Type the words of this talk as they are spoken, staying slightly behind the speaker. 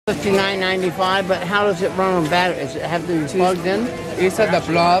$59.95, but how does it run on battery? Does it have to be plugged in? It's at the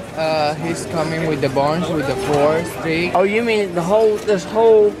block. He's coming with the bunch with the 4 stick. Oh, you mean this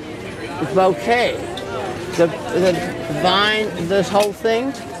whole bouquet? The vine, this whole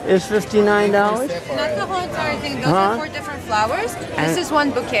thing is $59? Not the whole entire thing. Those are 4 different flowers. This is one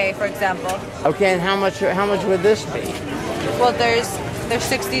bouquet, for example. Okay, and how much would this be? Well, there's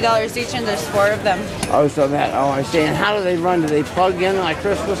 $60 each, and there's 4 of them. Oh, so I see. And how do they run? Do they plug in like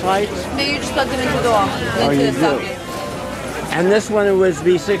Christmas lights? No, you just plug them into the wall, into the socket. And this one would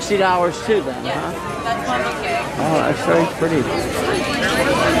be $60 too, then, Yeah, huh? that's one bouquet. Oh, that's very pretty.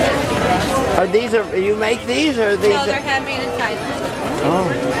 You make these, or are these? No, they're handmade in Thailand. Oh,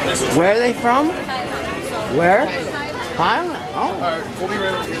 where are they from? Thailand. Where? Thailand. Oh.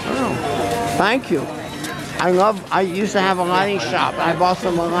 Oh. Thank you. I used to have a lighting shop. I bought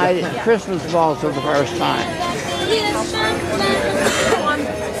some lighting Christmas balls for the first time.